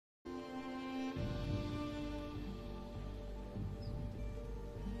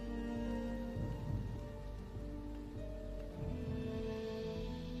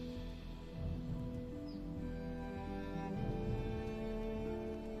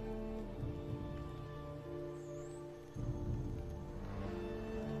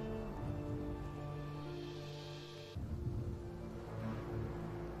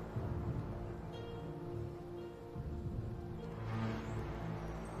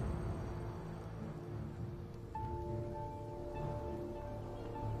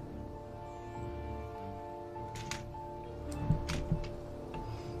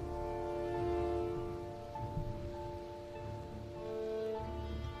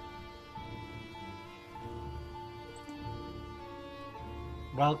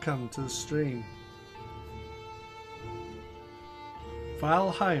Welcome to the stream.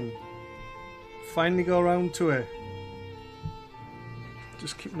 Valheim. Finally got around to it.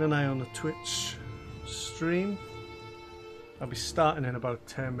 Just keeping an eye on the Twitch stream. I'll be starting in about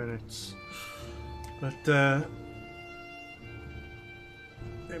 10 minutes. But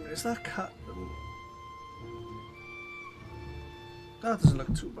is that cat? That doesn't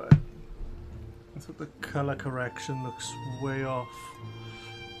look too bad. I thought the colour correction looks way off.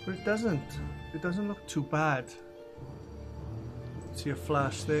 But it doesn't. It doesn't look too bad. See a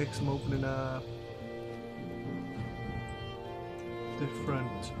flash there because I'm opening a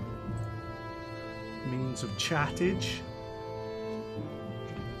different means of chattage.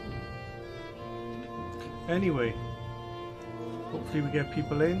 Anyway, hopefully we get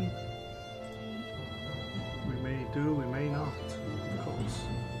people in. We may do, we may not, of course.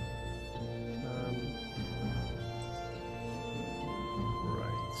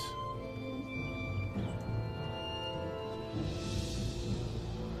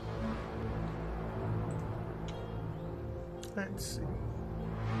 Let's see.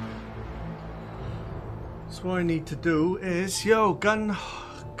 So what I need to do is, yo,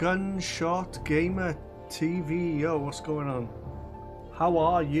 Gunshot Gamer TV, yo, what's going on? How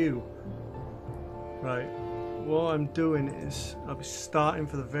are you? Right, what I'm doing is, I'll be starting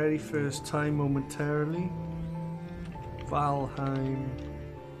for the very first time momentarily. Valheim.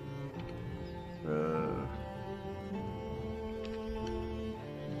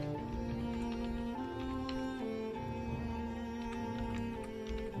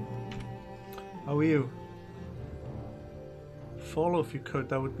 How are you? Follow if you could,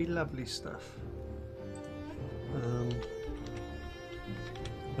 that would be lovely stuff.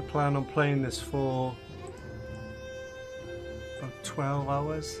 I plan on playing this for about 12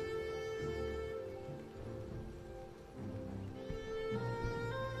 hours.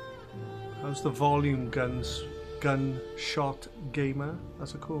 How's the volume, Gunshot Gamer?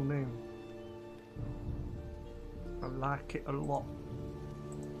 That's a cool name. I like it a lot.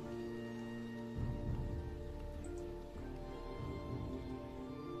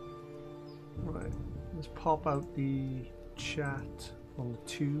 Right, let's pop out the chat on the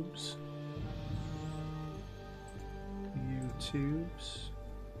tubes. YouTubes.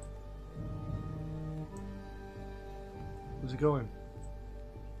 How's it going?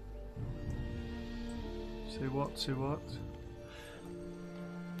 Say what, say what?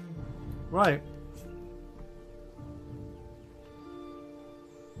 Right.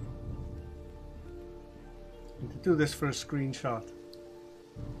 Need to do this for a screenshot.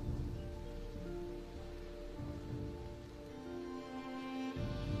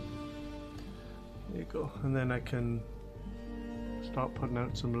 There you go, and then I can start putting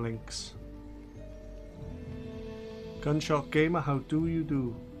out some links. Gunshot Gamer, how do you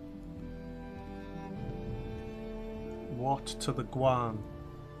do? What to the Guan?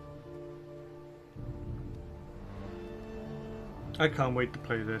 I can't wait to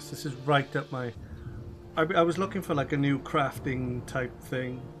play this. This is right up my... I was looking for like a new crafting type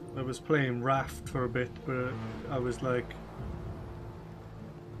thing. I was playing Raft for a bit, but I was like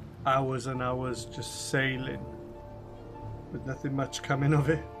hours and hours just sailing with nothing much coming of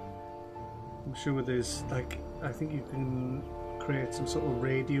it. I'm sure there's like, I think you can create some sort of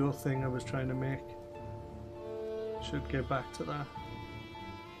radio thing I was trying to make. Should get back to that.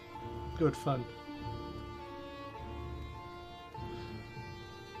 Good fun.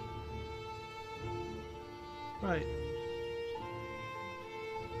 Right.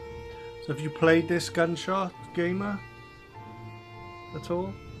 So have you played this Gunshot Gamer at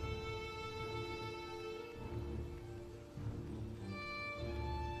all?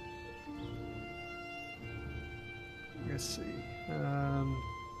 Let's see.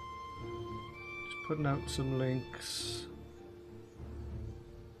 Just putting out some links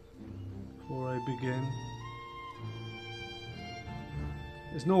before I begin.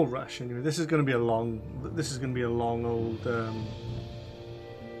 There's no rush anyway. This is going to be a long. This is going to be a long old.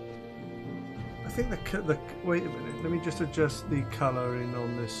 I think the wait a minute. Let me just adjust the colouring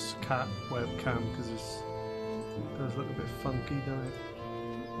on this cat webcam because it does look a bit funky, doesn't it?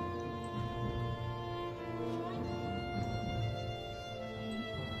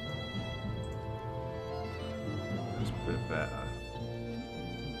 It's a bit better.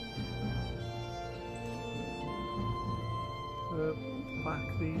 Back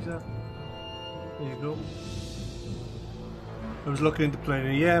these up. There you go. I was looking into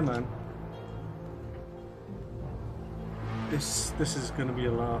playing. Yeah, man. This is going to be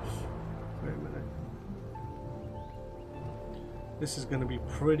a laugh. Wait a minute. This is going to be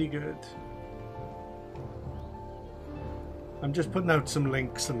pretty good. I'm just putting out some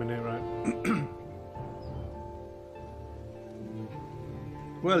links a minute, right?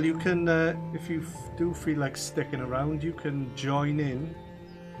 Well, you can, if you do feel like sticking around, you can join in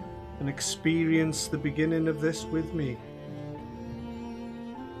and experience the beginning of this with me.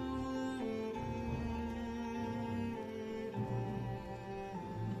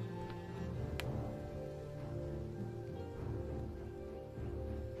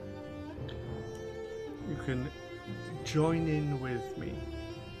 You can join in with me.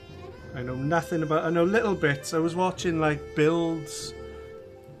 I know nothing about, I know little bits. I was watching like builds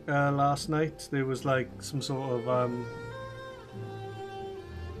last night. There was like some sort of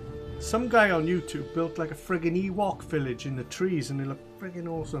some guy on YouTube built like a friggin' Ewok village in the trees and it looked friggin'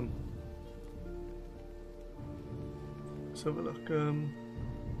 awesome. Let's have a look.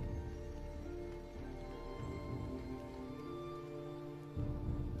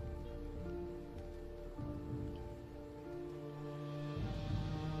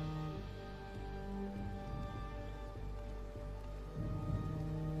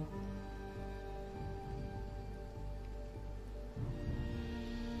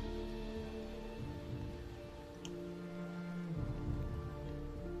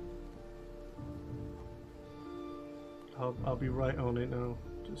 I'll be right on it now.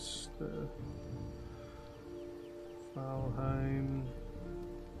 Just Valheim.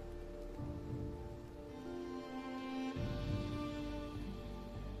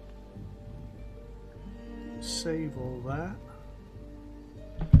 Save all that.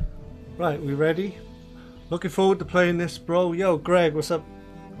 Right, we ready? Looking forward to playing this, bro. Yo, Greg, what's up?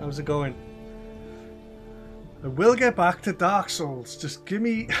 How's it going? I will get back to Dark Souls. Just give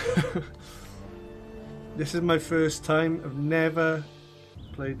me... This is my first time. I've never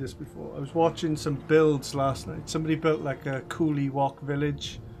played this before. I was watching some builds last night. Somebody built like a cool Ewok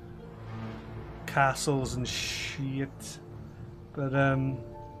village. Castles and shit. But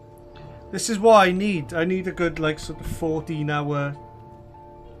this is what I need. I need a good like sort of 14-hour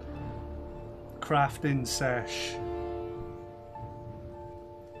crafting sesh.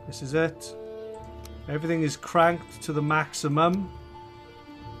 This is it. Everything is cranked to the maximum.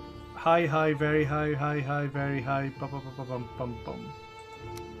 High, high, very high, high, high, very high. Bum, bum, bum, bum, bum, bum.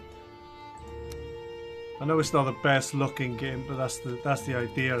 I know it's not the best looking game, but that's the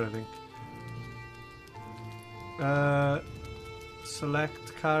idea, I think.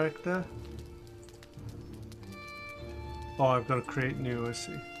 Select character. Oh, I've got to create new, I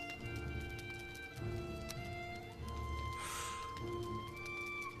see.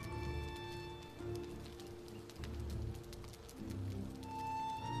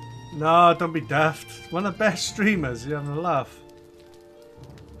 No, don't be daft. One of the best streamers, you're having a laugh.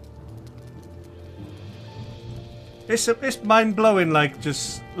 It's mind-blowing, like,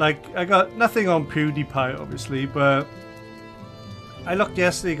 just, like, I got nothing on PewDiePie, obviously, but I looked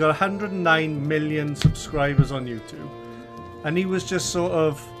yesterday, he got 109 million subscribers on YouTube. And he was just sort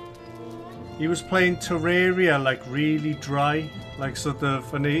of, he was playing Terraria, like, really dry, like, sort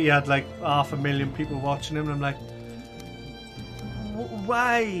of, and he had, like, 500,000 people watching him, and I'm like,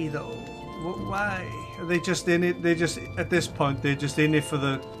 why though? Why? Are they just in it? They just at this point they're just in it for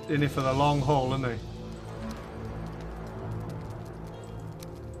the long haul, aren't they?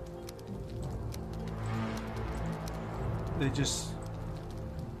 They just.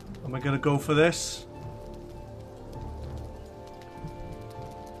 Am I gonna go for this?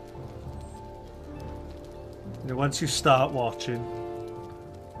 You know, once you start watching,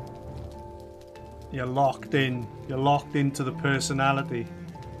 you're locked in. You're locked into the personality.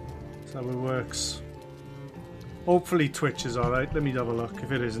 That's how it works. Hopefully Twitch is alright. Let me have a look.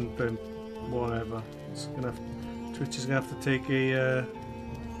 If it isn't, then whatever. It's gonna have, Twitch is gonna have to take a.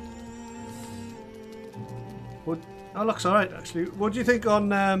 What? Oh, looks alright actually. What do you think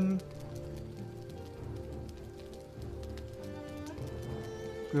on?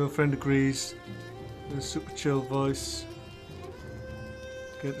 Girlfriend agrees. With a super chill voice.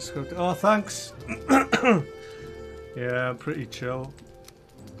 Get the script. Oh, thanks. Yeah, I'm pretty chill.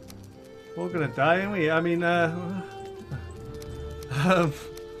 We're gonna die, aren't we? I mean,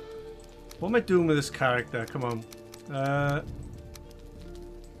 what am I doing with this character? Come on.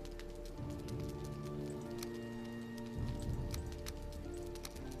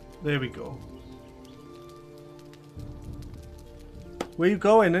 There we go. Where you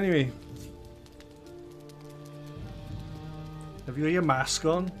going, anyway? Have you got your mask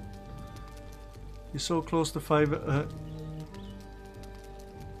on? You're so close to 5.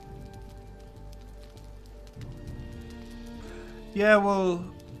 Yeah, well,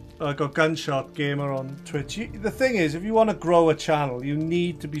 I got Gunshot Gamer on Twitch. The thing is, if you want to grow a channel, you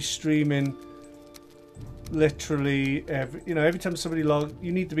need to be streaming literally every time somebody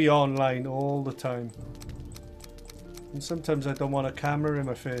you need to be online all the time. And sometimes I don't want a camera in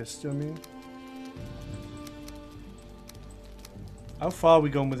my face, do you know what I mean? How far are we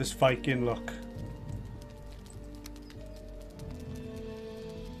going with this Viking look?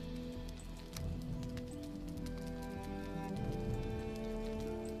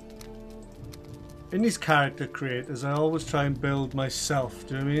 In these character creators, I always try and build myself,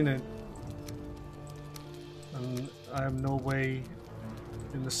 do you know what I mean? And I am no way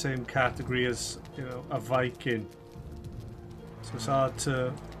in the same category as, you know, a Viking. So it's hard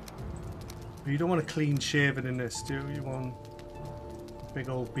to... You don't want a clean shaven in this, do you? You want a big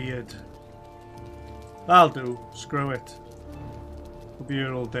old beard. That'll do. Screw it. We'll be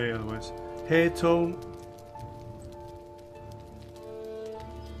here all day otherwise. Hair tone.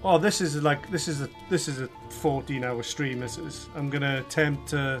 Oh, this is a 14-hour stream. This is. I'm gonna attempt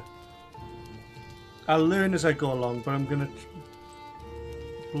to. I'll learn as I go along, but I'm gonna.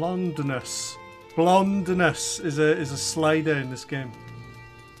 Blondness. Blondness is a slider in this game.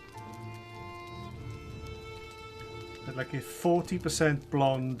 I'd like a 40%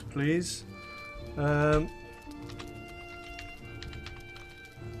 blonde, please. I'll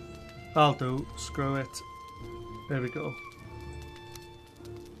do. Screw it. There we go.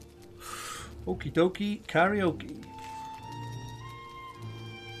 Okie dokie, karaoke.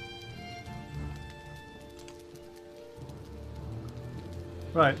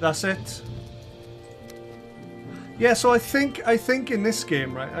 Right, that's it. Yeah, so I think in this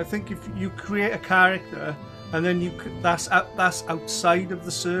game, right? I think if you create a character and then that's outside of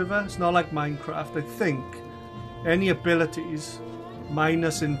the server. It's not like Minecraft. I think any abilities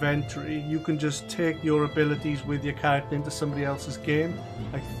minus inventory, you can just take your abilities with your character into somebody else's game.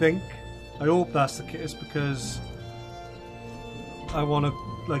 I think. I hope that's the case because I want to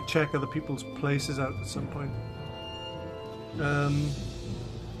like check other people's places out at some point.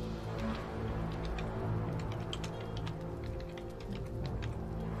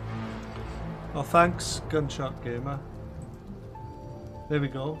 Oh, thanks, Gunshot Gamer. There we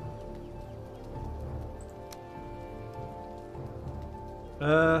go.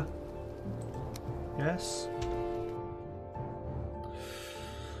 Yes.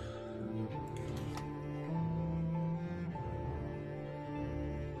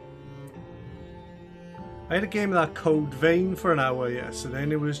 I had a game of that Code Vein for an hour yesterday,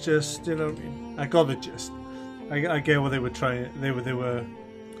 and it was just, you know, I got the gist. I get what they were trying. They were.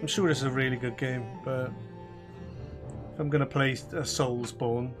 I'm sure it's a really good game, but if I'm gonna play a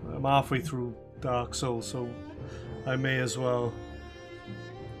Soulsborne, I'm halfway through Dark Souls, so I may as well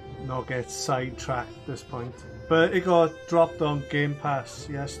not get sidetracked at this point. But it got dropped on Game Pass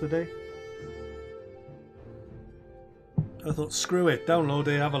yesterday. I thought, screw it, download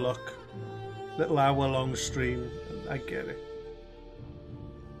it, have a look. Little hour-long stream, I get it.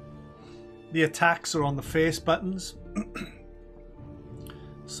 The attacks are on the face buttons,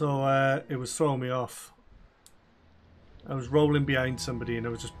 so it was throwing me off. I was rolling behind somebody and I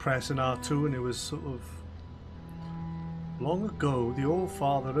was just pressing R2 and it was sort of... Long ago, the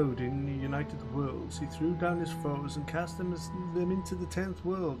All-Father Odin united the worlds. He threw down his foes and cast them into the 10th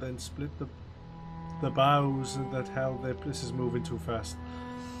world, then split the bows that held their... This is moving too fast.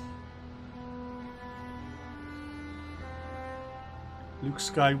 Luke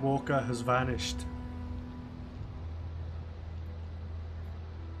Skywalker has vanished.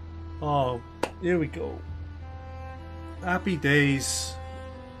 Oh, here we go. Happy days.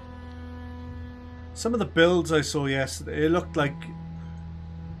 Some of the builds I saw yesterday, it looked like,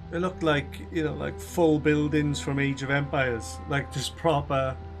 you know, like full buildings from Age of Empires, like just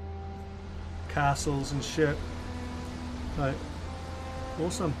proper castles and shit. Right,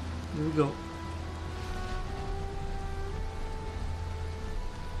 awesome. Here we go.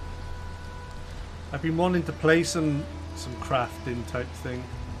 I've been wanting to play some crafting type thing.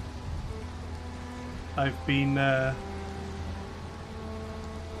 I've been oh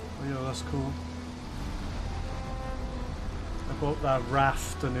yeah, that's cool. I bought that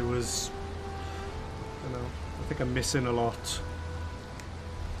raft and it was, you know, I think I'm missing a lot.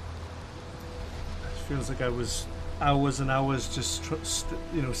 It feels like I was hours and hours just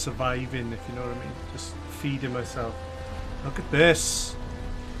you know, surviving, if you know what I mean, just feeding myself. Look at this.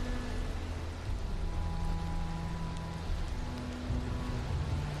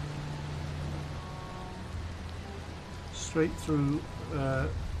 Straight through. There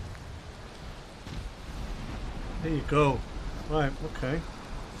you go. Right, okay.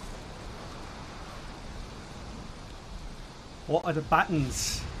 What are the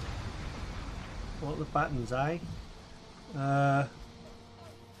buttons? What are the buttons, eh?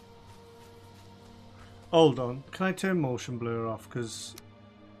 Hold on. Can I turn motion blur off? Because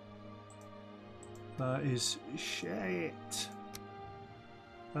that is shit.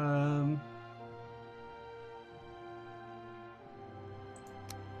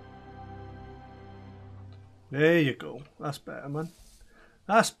 There you go. That's better, man.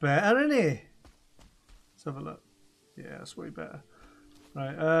 That's better, isn't it? Let's have a look. Yeah, that's way better.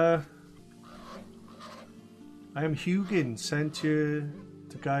 Right, I am Hugin, sent here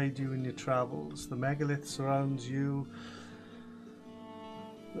to guide you in your travels. The megalith surrounds you.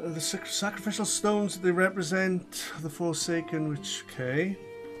 The sacrificial stones they represent the Forsaken, which, okay.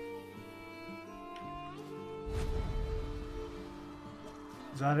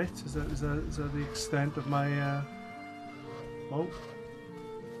 Is that it? Is that the extent of my, oh.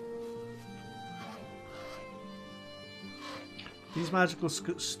 These magical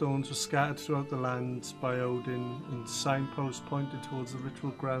stones were scattered throughout the land by Odin, and signposts pointed towards the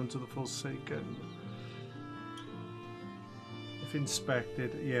ritual grounds of the Forsaken. If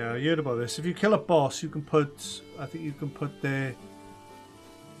inspected, yeah, I heard about this. If you kill a boss, you can put, I think you can put the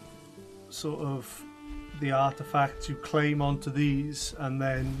sort of the artifacts you claim onto these, and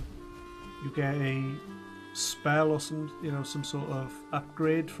then you get a spell or some, you know, some sort of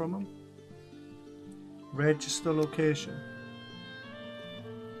upgrade from them. Register location.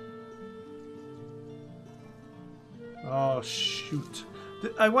 Oh shoot!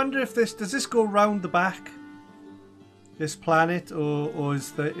 I wonder if does this go round the back? This planet, or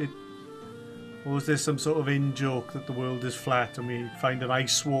is that it? Or is there some sort of in joke that the world is flat and we find an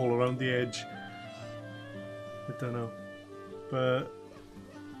ice wall around the edge? I don't know. But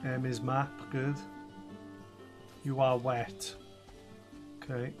is map good? You are wet.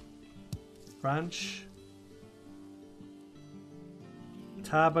 Okay. Branch.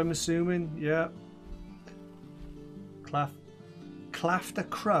 Tab, I'm assuming. Yeah. Crafter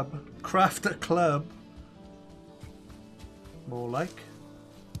club. More like.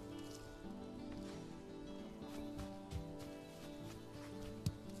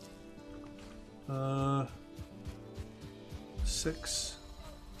 Uh, 6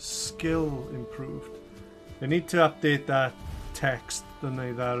 skill improved. They need to update that text, don't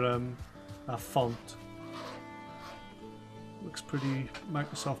they? That font looks pretty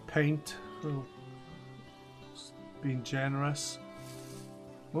Microsoft Paint. Oh. Being generous.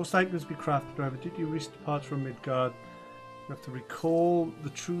 Most items be crafted. However, did you reach parts from Midgard? You have to recall the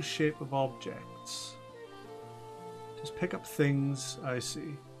true shape of objects. Just pick up things. I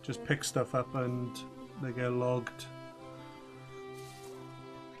see. Just pick stuff up and they get logged.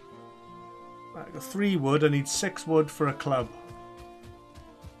 Right, I got 3 wood. I need 6 wood for a club.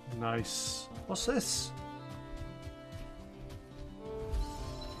 Nice. What's this?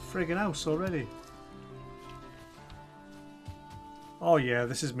 Friggin' house already. Oh yeah,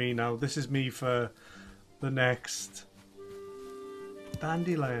 this is me now. This is me for the next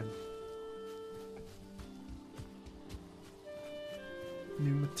dandelion.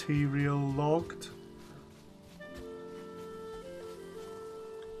 New material logged.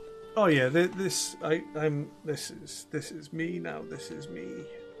 Oh yeah, this is me now. This is me.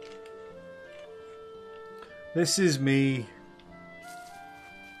 This is me.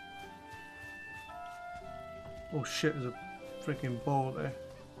 Oh shit! There's a freaking ball there.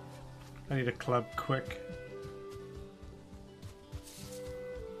 I need a club quick.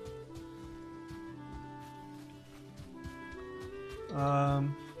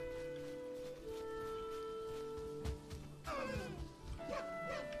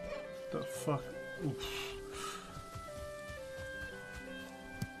 The fuck? Oof.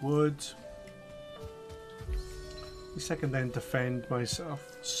 Wood. At least I can then defend myself.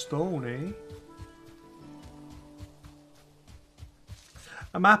 Stone, eh?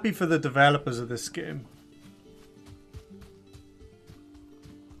 I'm happy for the developers of this game.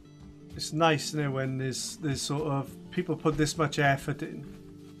 It's nice, isn't it, when there's sort of people put this much effort in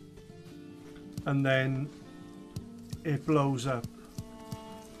and then it blows up.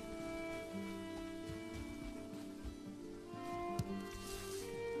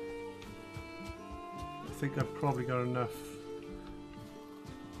 I think I've probably got enough.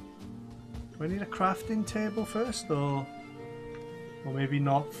 Do I need a crafting table first, or maybe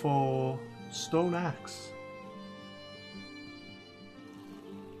not for stone axe?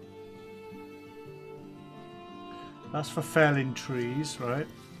 That's for felling trees, right?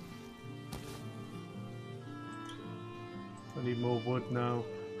 I need more wood now.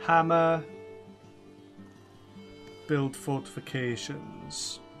 Hammer. Build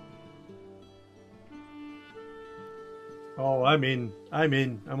fortifications. Oh, I'm in.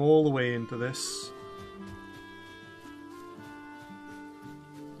 I'm all the way into this.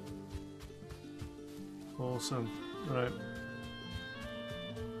 Awesome. Right.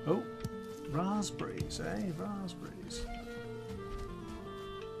 Oh, raspberries, eh? Raspberries.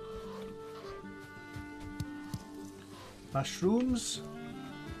 Mushrooms.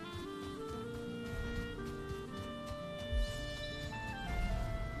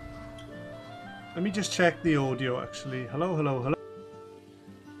 Let me just check the audio actually. Hello, hello, hello.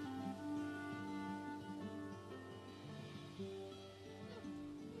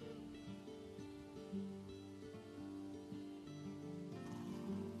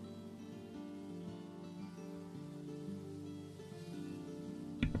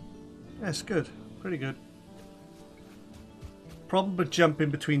 Yes, good. Pretty good. Problem with jumping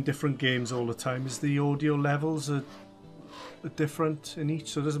between different games all the time is the audio levels are different in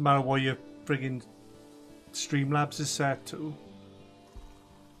each, so it doesn't matter what your friggin' Streamlabs is set to.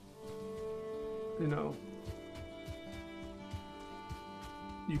 You know,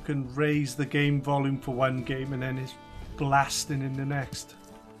 you can raise the game volume for one game and then it's blasting in the next.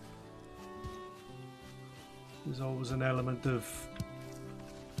 There's always an element of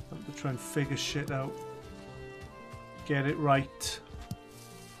having to try and figure shit out. Get it right.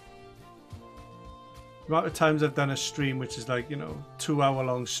 The amount of times I've done a stream which is like, you know, 2-hour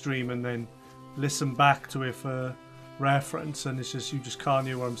long stream and then listen back to it for reference and it's just, you just can't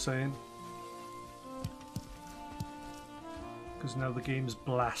hear what I'm saying. Because now the game's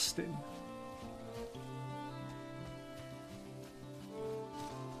blasting.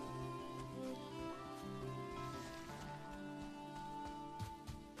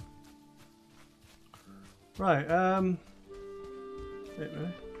 Right, wait a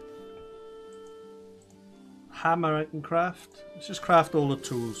minute. Hammer I can craft. Let's just craft all the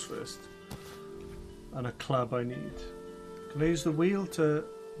tools first. And a club I need. Can I use the wheel to...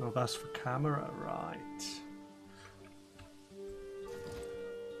 No, that's for camera, right.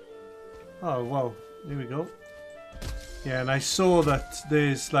 Oh, well, here we go. Yeah, and I saw that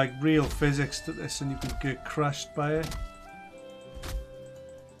there's like real physics to this and you can get crushed by it.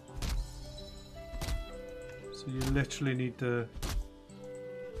 So you literally need to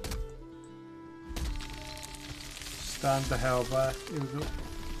stand the hell back. Here we go.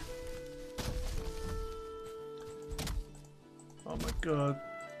 Oh my god.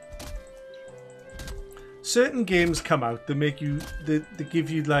 Certain games come out that make you, they give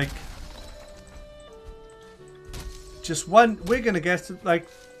you like just one. We're gonna get like,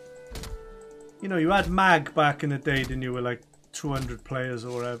 you know, you had Mag back in the day, didn't you? Were like 200 players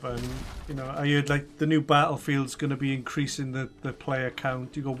or whatever, and you know, I heard like the new Battlefield's going to be increasing the player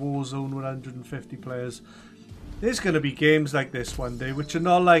count. You got Warzone with 150 players. There's going to be games like this one day which are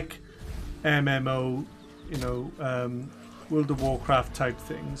not like MMO, you know, World of Warcraft type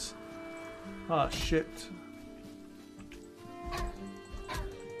things. Ah, shit.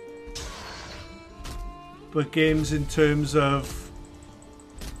 But games in terms of,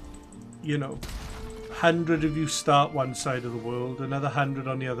 you know, 100 of you start one side of the world, another 100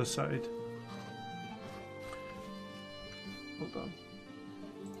 on the other side. Hold on.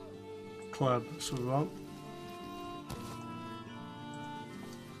 Club, so we want.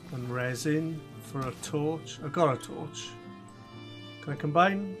 And resin for a torch. I got a torch. Can I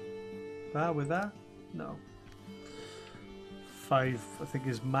combine that with that? No. 5, I think,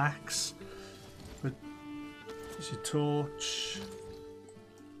 is max. But there's your torch.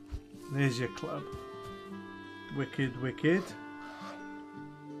 There's your club. Wicked, wicked.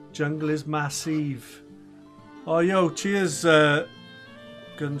 Jungle is massive. Oh, yo, cheers,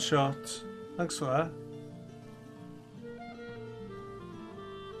 Gunshot. Thanks for that.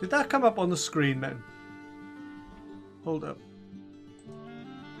 Did that come up on the screen then? Hold up.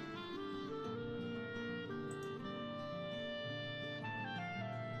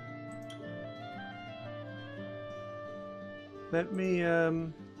 Let me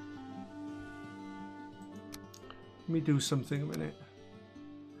do something a minute.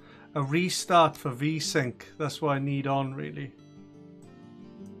 A restart for VSync. That's what I need on, really.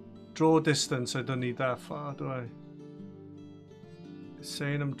 Draw distance, I don't need that far, do I? It's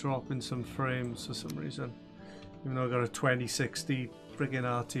saying I'm dropping some frames for some reason. Even though I got a 2060 friggin'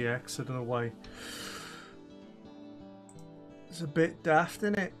 RTX, I don't know why. It's a bit daft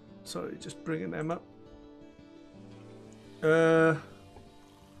in it. Sorry, just bringing them up. I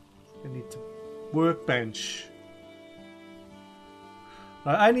need to workbench.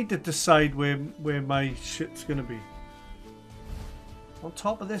 I need to decide where my shit's gonna be. On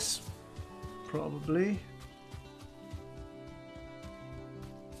top of this, probably.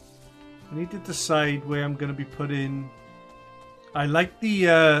 I need to decide where I'm gonna be putting. I like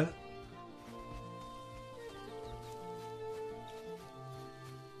the.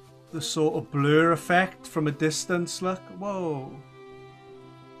 the sort of blur effect from a distance. Look, whoa.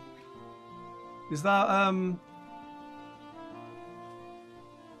 Is that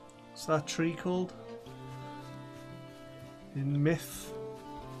what's that tree called? In Myth.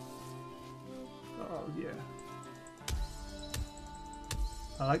 Oh yeah.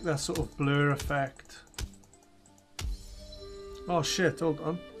 I like that sort of blur effect. Oh shit, hold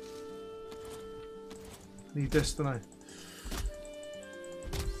on. Need this, don't I?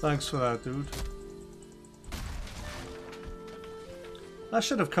 Thanks for that, dude. That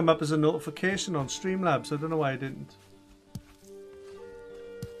should have come up as a notification on Streamlabs. I don't know why I didn't.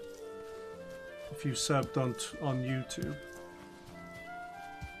 If you subbed on YouTube.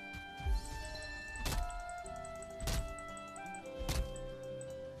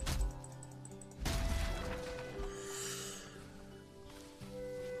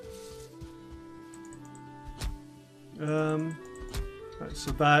 Right,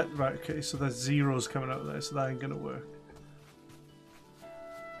 so that, right, okay, so there's zeros coming out there, so that ain't gonna work.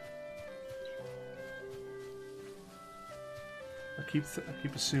 I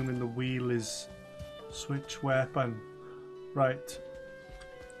keep assuming the wheel is switch weapon. Right.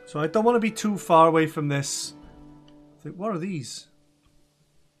 So I don't want to be too far away from this. I think, what are these?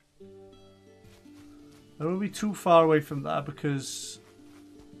 I don't want to be too far away from that because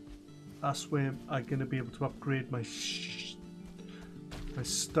that's where I'm going to be able to upgrade my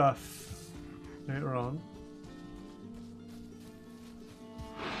stuff later on.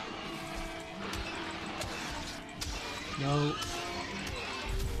 No.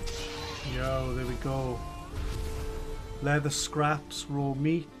 Yo, there we go. Leather scraps, raw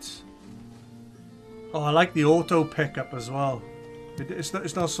meat. Oh, I like the auto pickup as well.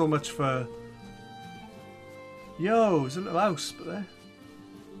 It's not so much for... Yo, there's a little house there.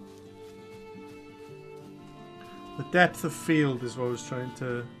 The depth of field is what I was trying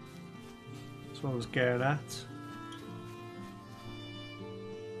to... That's what I was getting at.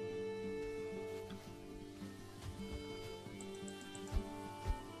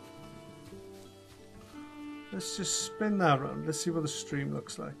 Let's just spin that around. Let's see what the stream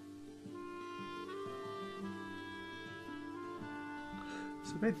looks like.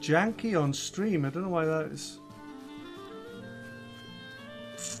 It's a bit janky on stream. I don't know why that is.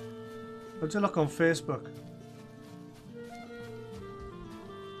 How does it look on Facebook?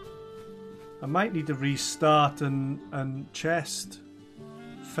 I might need to restart and chest.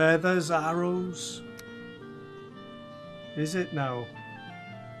 Feathers, arrows. Is it now?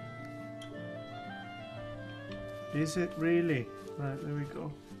 Is it really? Right, there we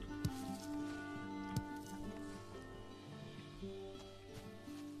go.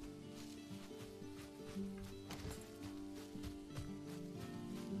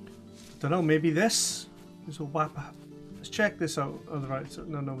 Don't know, maybe this is a whap. Let's check this out. Oh, right, so,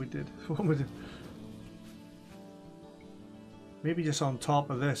 no, we did. What we did? Maybe just on top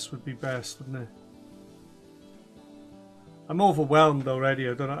of this would be best, wouldn't it? I'm overwhelmed already.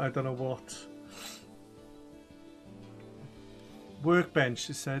 I don't know what. Workbench,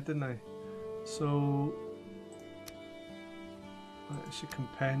 you said, didn't I? So, that's your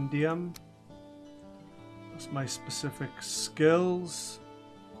compendium. That's my specific skills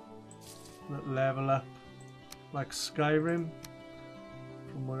that level up like Skyrim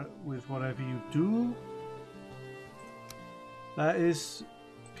with whatever you do. That is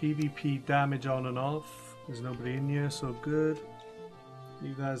PvP damage on and off. There's nobody in here, so good.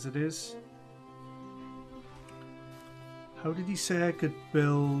 Leave that as it is. How did he say I could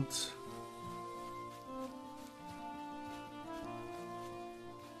build...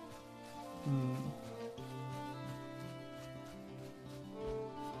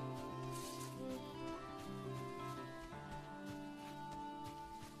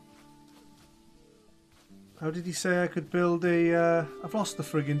 How did he say I could build a... I've lost the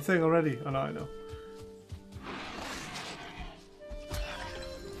friggin' thing already. Oh no, I know.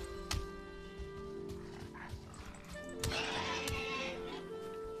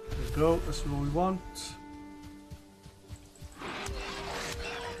 Go, that's what we want.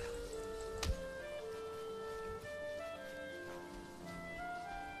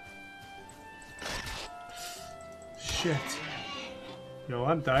 Shit. Yo,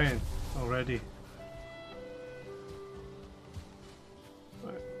 I'm dying already.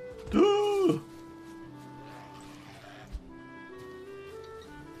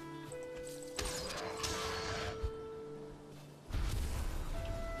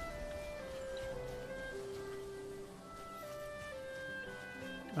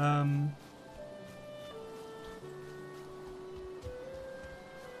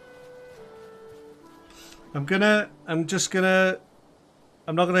 I'm just gonna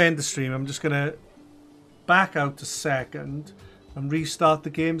I'm not going to end the stream. I'm just going to back out a second and restart the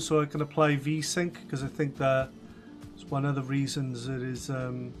game so I can apply VSync, because I think that's one of the reasons it is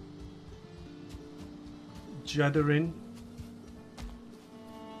juddering.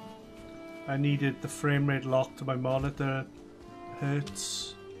 I needed the frame rate locked to my monitor.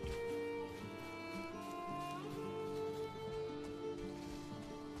 Hertz.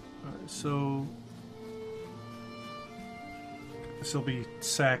 Right, so this will be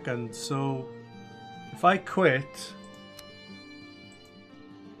seconds. So if I quit,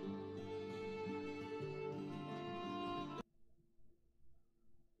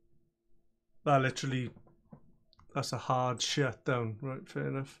 that literally, that's a hard shutdown. Right, fair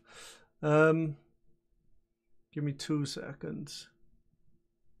enough. Give me 2 seconds.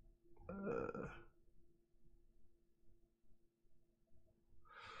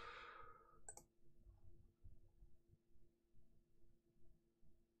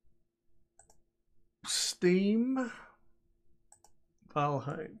 Steam,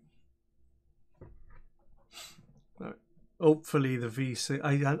 Valheim. Right. Hopefully the VSync.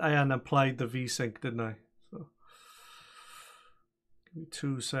 I unapplied the VSync, didn't I? So give me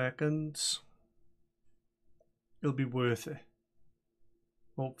 2 seconds. It'll be worth it.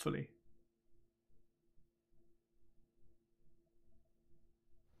 Hopefully.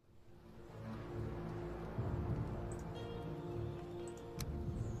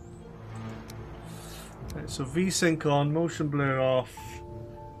 Right, so VSync on, motion blur off,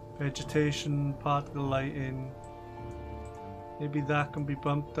 vegetation, particle lighting. Maybe that can be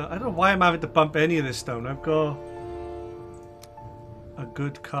bumped down. I don't know why I'm having to bump any of this down. I've got a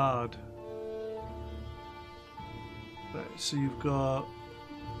good card. Right, so you've got,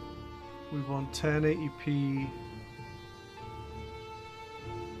 we want 1080p.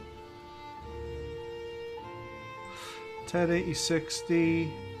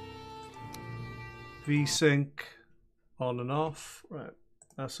 $1080-60 VSync on and off. Right,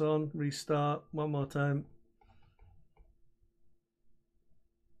 that's on. Restart one more time.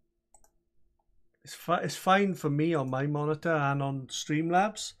 It's fine for me on my monitor and on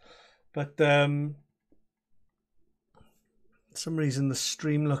Streamlabs, but for some reason the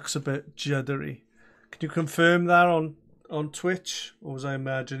stream looks a bit juddery. Can you confirm that on Twitch, or was I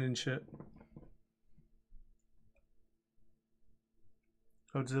imagining shit?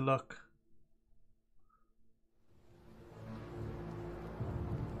 How does it look?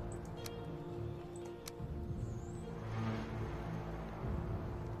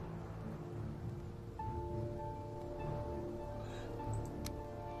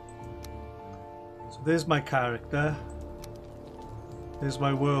 So there's my character. There's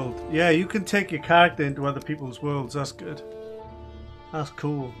my world. Yeah, you can take your character into other people's worlds. That's good. That's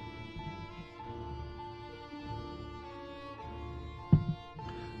cool.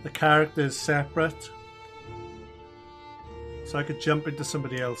 The character is separate, so I could jump into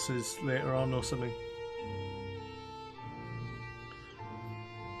somebody else's later on or something.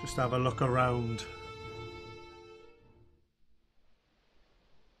 Just have a look around.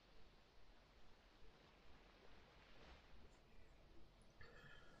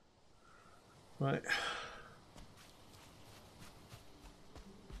 Right.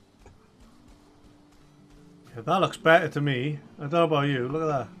 Yeah, that looks better to me. I don't know about you. Look at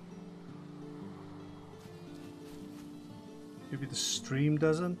that. Maybe the stream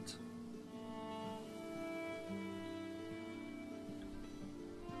doesn't.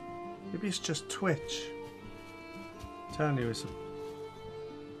 Maybe it's just Twitch. I'm telling you, it's a...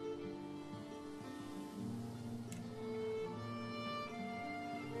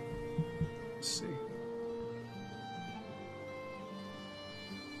 Let's see.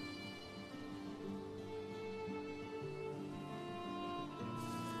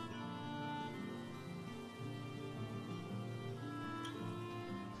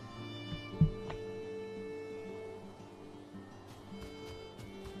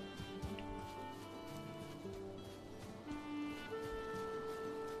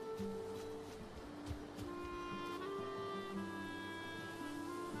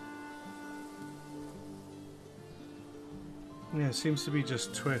 Yeah, it seems to be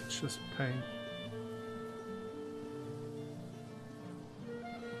just Twitch, that's a pain.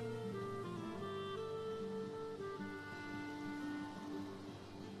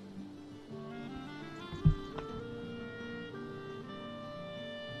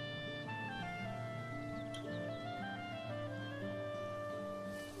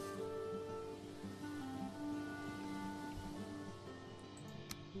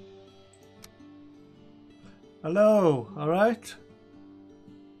 Hello, alright?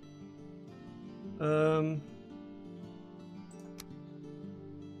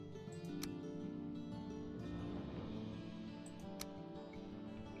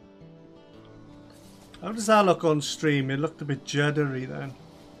 How does that look on stream? It looked a bit juddery then.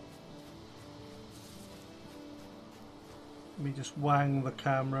 Let me just wang the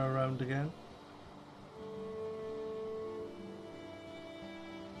camera around again.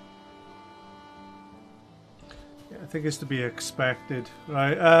 Yeah, I think it's to be expected.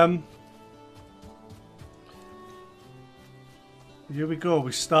 Right, here we go.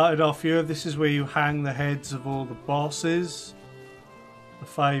 We started off here. This is where you hang the heads of all the bosses. The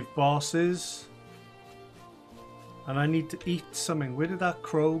 5 bosses. And I need to eat something. Where did that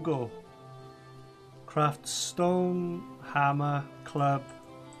crow go? Craft stone, hammer, club.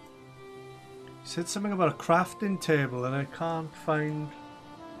 He said something about a crafting table and I can't find...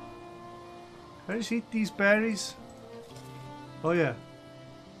 Can I just eat these berries? Oh yeah.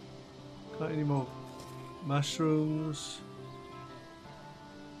 Got any more mushrooms?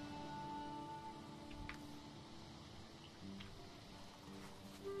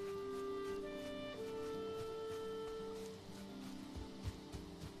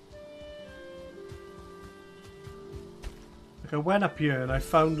 I went up here and I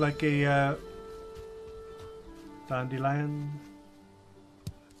found like a dandelion.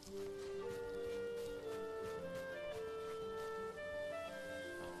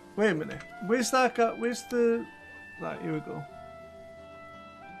 Wait a minute. Where's that guy? Where's the... Right, here we go.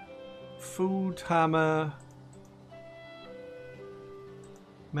 Food, hammer.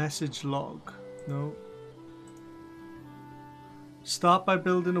 Message log. No. Start by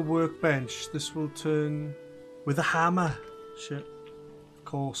building a workbench. This will turn... With a hammer. Shit. Of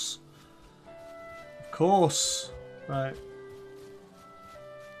course. Of course. Right.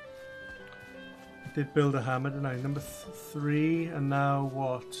 I did build a hammer, didn't I? Number 3, and now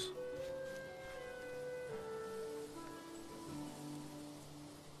what?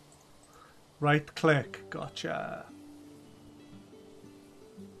 Right click. Gotcha.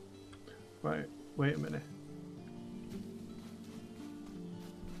 Right. Wait a minute.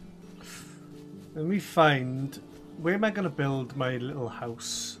 Let me find... Where am I going to build my little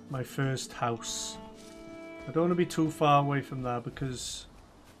house? My first house. I don't want to be too far away from that because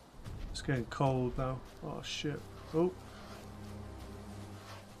it's getting cold now. Oh shit. Oh.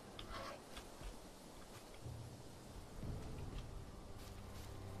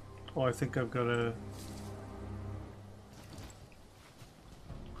 Oh, I think I've got to...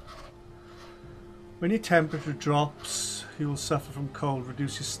 When your temperature drops, you will suffer from cold.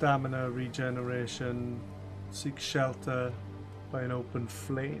 Reduce your stamina, regeneration. Seek shelter by an open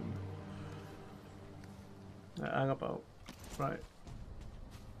flame. Hang about. Right.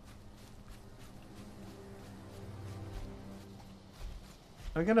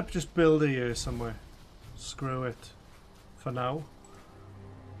 I'm gonna just build a here somewhere. Screw it. For now.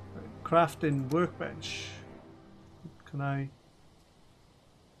 Right. Crafting workbench. Can I...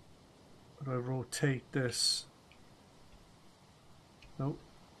 How do I rotate this? Nope.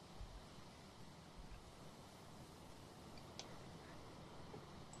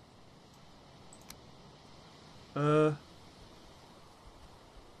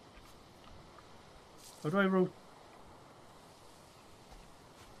 How do I rotate?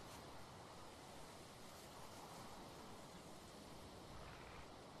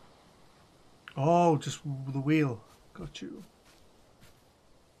 Oh, just the wheel. Got you.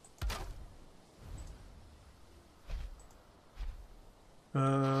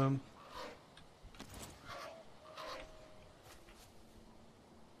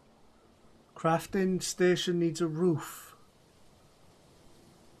 Crafting station needs a roof.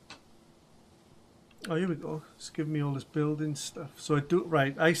 Oh, here we go. It's giving me all this building stuff. So I do...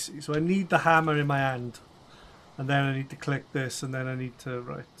 Right, I see. So I need the hammer in my hand. And then I need to click this. And then I need to...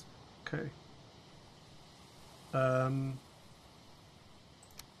 Right. Okay.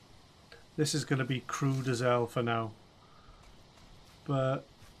 This is going to be crude as hell for now. But...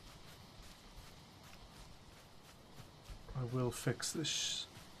 I will fix this.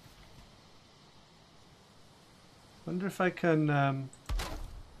 Wonder if I can...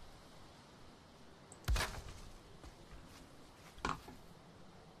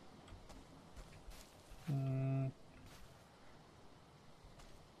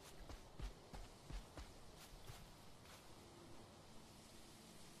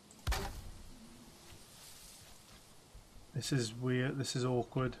 This is weird. This is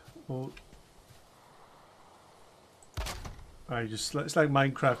awkward. Oh. I just... It's like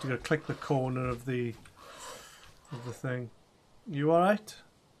Minecraft. You gotta click the corner of the thing. You alright?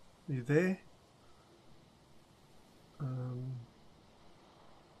 Are you there?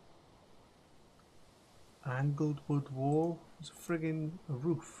 Angled wood wall. There's a friggin'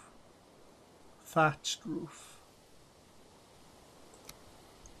 roof. Thatched roof.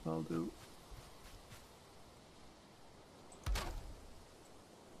 I'll do.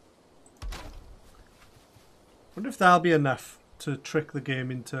 Wonder if that'll be enough to trick the game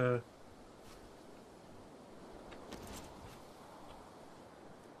into...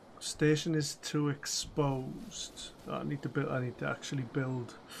 Station is too exposed. Oh, I need to actually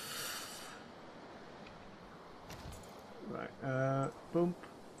build. Right, bump,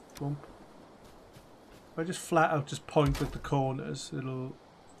 bump. If I just flat out just point at the corners, it'll,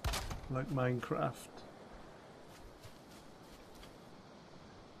 like Minecraft.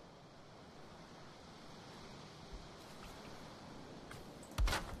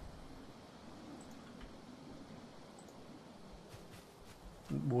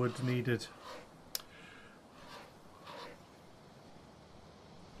 Wood needed.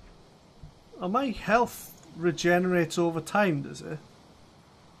 Oh, my health regenerates over time, does it?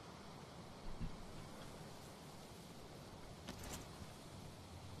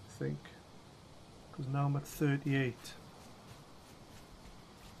 I think. Because now I'm at 38.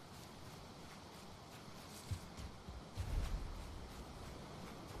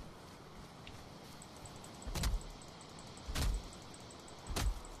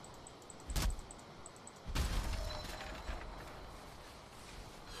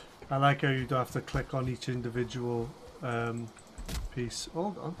 I like how you don't have to click on each individual piece.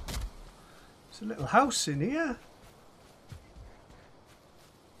 Hold on. There's a little house in here.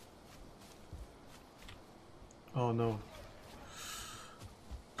 Oh no.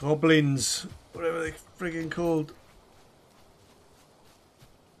 Goblins. Whatever they're friggin' called.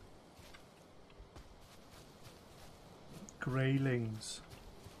 Greylings.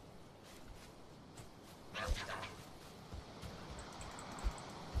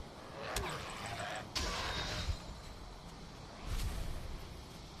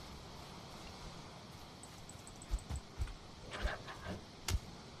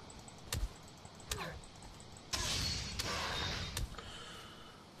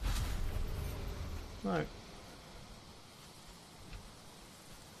 Right.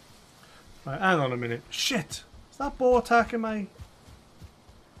 Right, hang on a minute. Shit! Is that bow attacking my...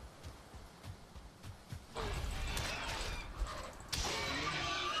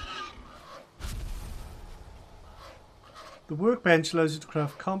 The workbench allows you to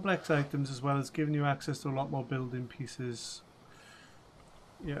craft complex items as well as giving you access to a lot more building pieces.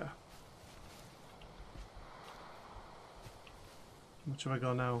 Yeah. How much have I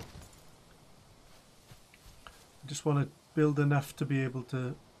got now? I just want to build enough to be able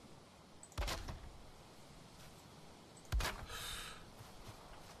to...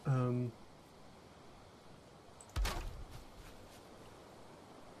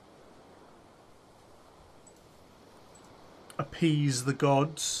 appease the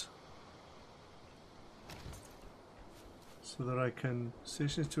gods. So that I can...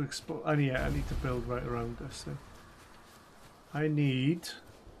 Stations to export... And yeah, I need to build right around this thing. I need...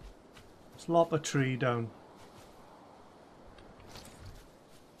 Let's lop a tree down.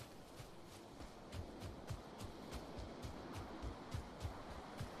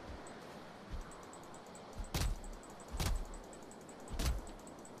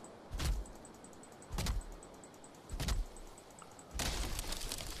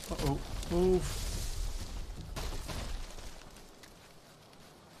 Uh-oh. Move.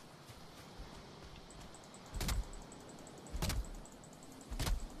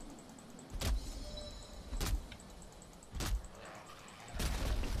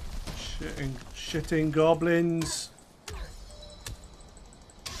 Shitting goblins.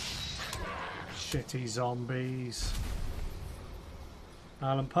 Shitty zombies.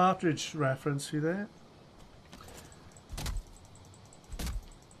 Alan Partridge reference for you there.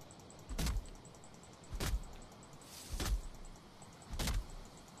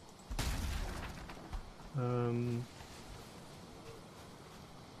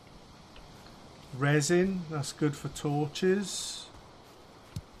 Resin, that's good for torches.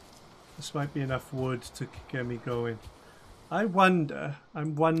 This might be enough wood to get me going. I'm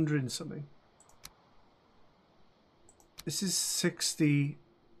wondering something. This is 60,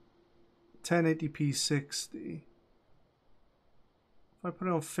 1080p 60. If I put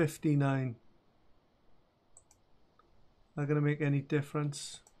it on 59, not going to make any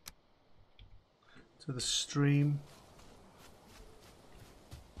difference to the stream.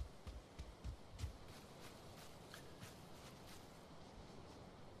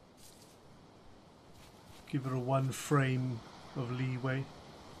 Give it a 1 frame of leeway.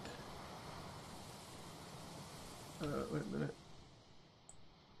 Wait a minute.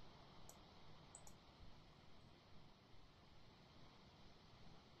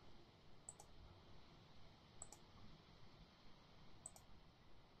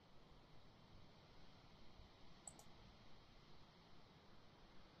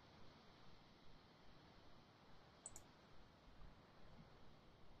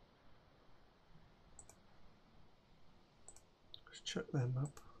 chuck them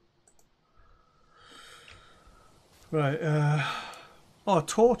up. Right, oh, a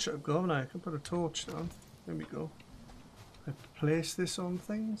torch I've got, haven't I? I can put a torch down. There we go. I place this on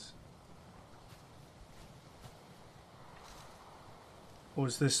things? Or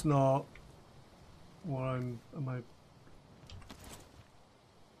is this not what am I?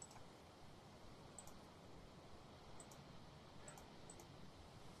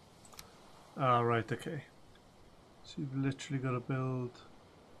 Ah, right, okay. So you've literally got to build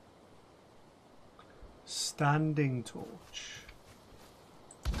standing torch.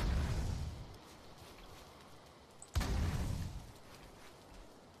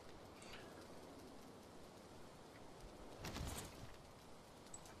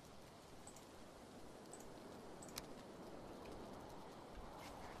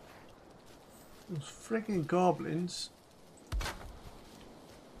 Those frigging goblins.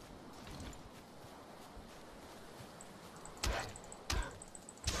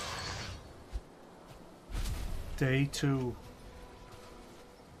 Day 2.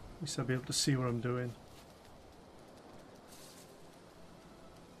 At least I'll be able to see what I'm doing.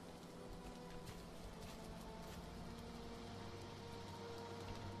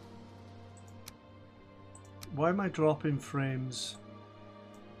 Why am I dropping frames?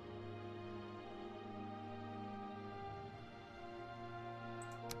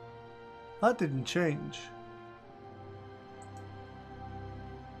 That didn't change.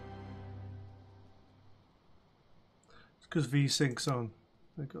 It's because VSync's on.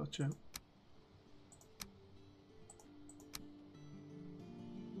 I gotcha.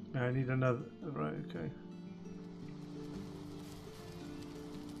 I need another. Right, okay.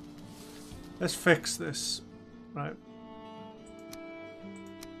 Let's fix this. Right.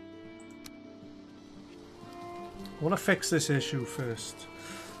 I want to fix this issue first,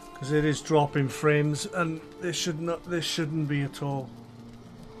 because it is dropping frames, and this shouldn't be at all.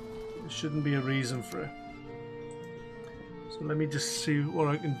 There shouldn't be a reason for it. So let me just see what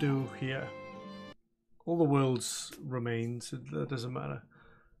I can do here. All the worlds remain, so that doesn't matter.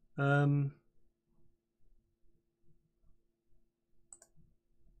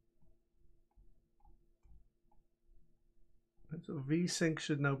 So VSync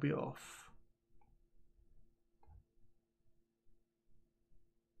should now be off.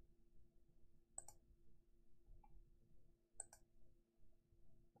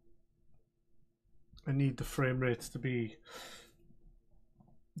 I need the frame rates to be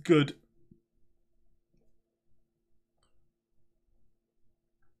good.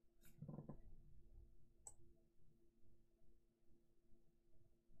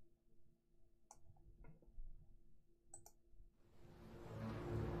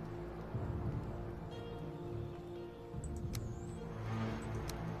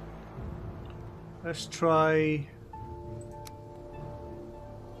 Let's try.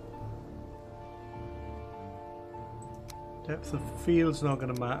 Depth of field's not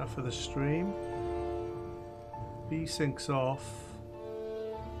going to matter for the stream. VSync's off.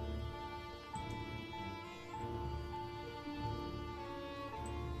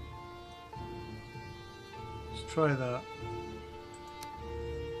 Let's try that.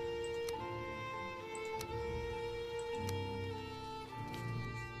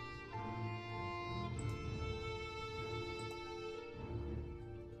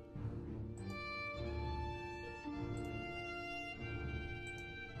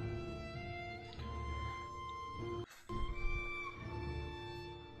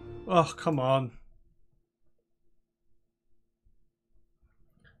 Oh, come on.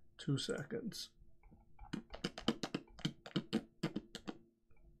 2 seconds.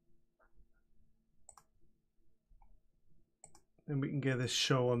 Then we can get this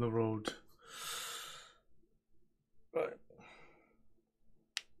show on the road. Right.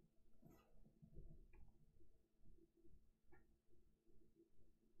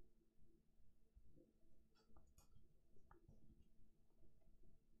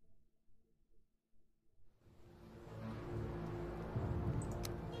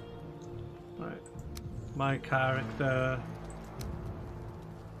 Right. My character.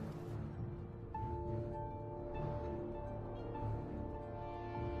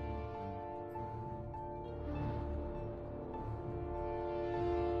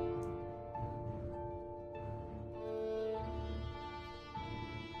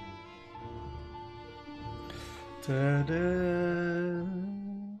 Ta-da.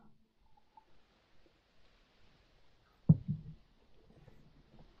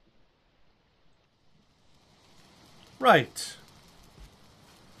 Right.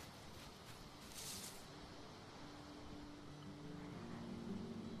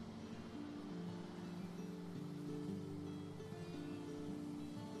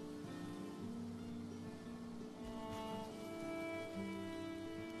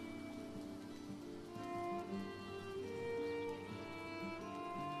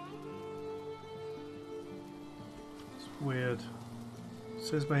 weird. It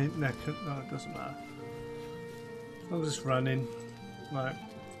says my neck. No, it doesn't matter. As long as it's running. Right.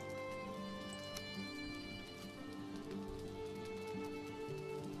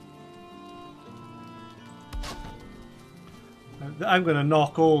 I'm gonna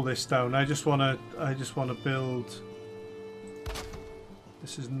knock all this down. I just wanna build.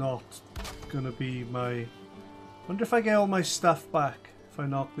 This is not gonna be my. Wonder if I get all my stuff back if I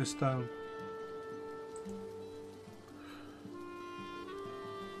knock this down.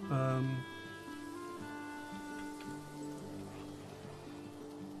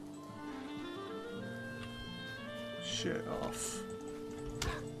 Shit off.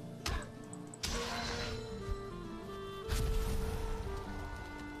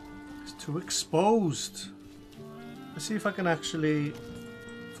 It's too exposed. Let's see if I can actually.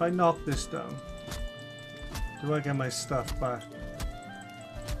 If I knock this down, do I get my stuff back?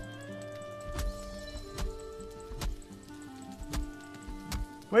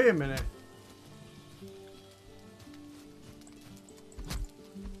 Wait a minute.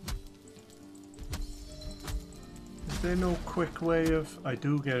 Is there no quick way of... I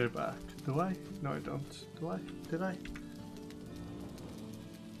do get it back. Do I? No, I don't. Do I? Did I?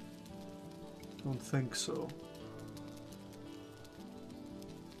 Don't think so.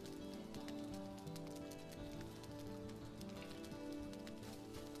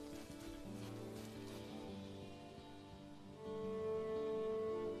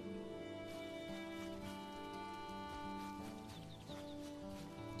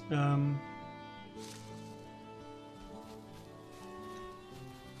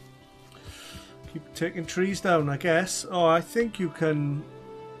 Keep taking trees down, I guess. Oh, I think you can...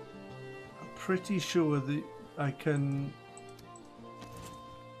 I'm pretty sure that I can...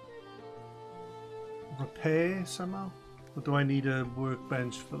 repair somehow? Or do I need a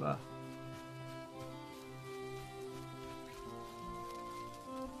workbench for that?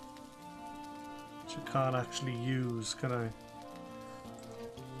 Which I can't actually use, can I?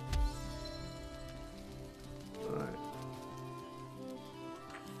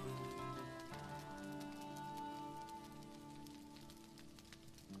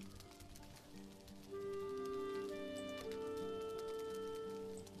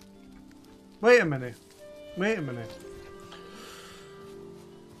 Wait a minute. Wait a minute.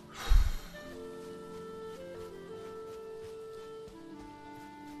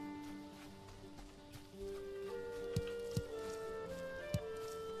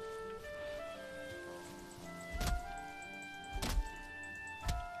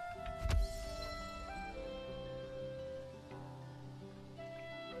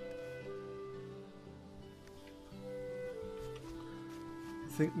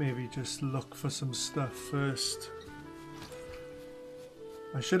 I think maybe just look for some stuff first.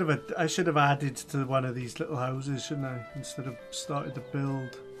 I should have added to one of these little houses, shouldn't I? Instead of started to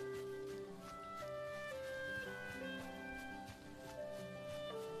build.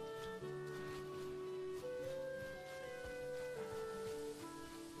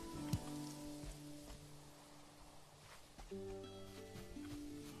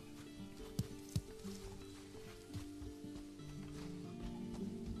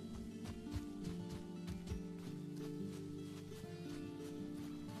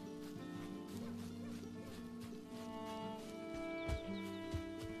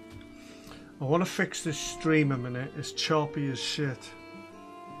 I want to fix this stream a minute. It's choppy as shit.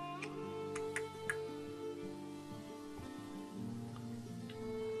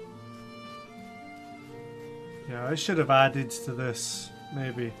 Yeah, I should have added to this,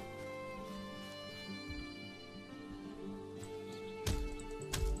 maybe.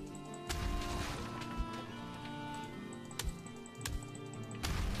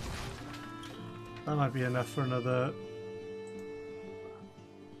 That might be enough for another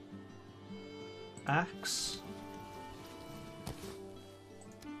axe.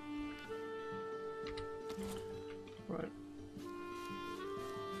 Right.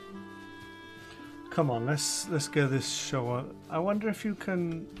 Come on, let's get this show on. I wonder if you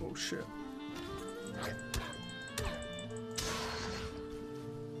can. Oh shit.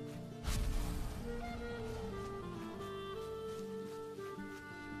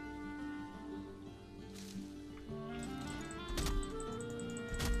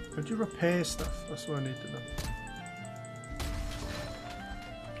 How do you repair stuff? That's what I need to know.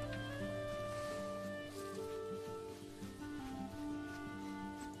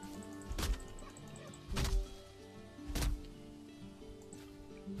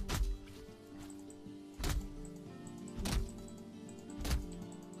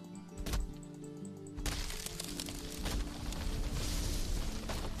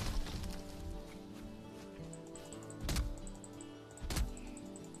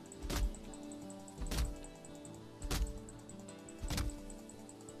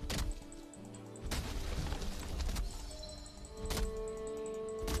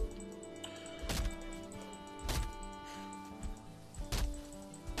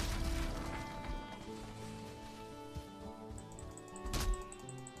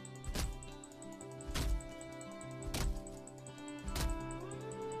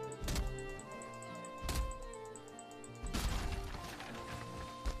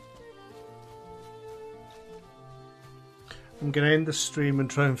 I'm going to end the stream and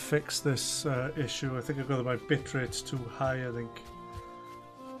try and fix this issue. I think I've got my bitrate's too high. I think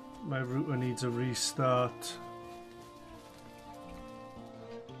my router needs a restart.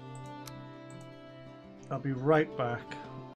 I'll be right back.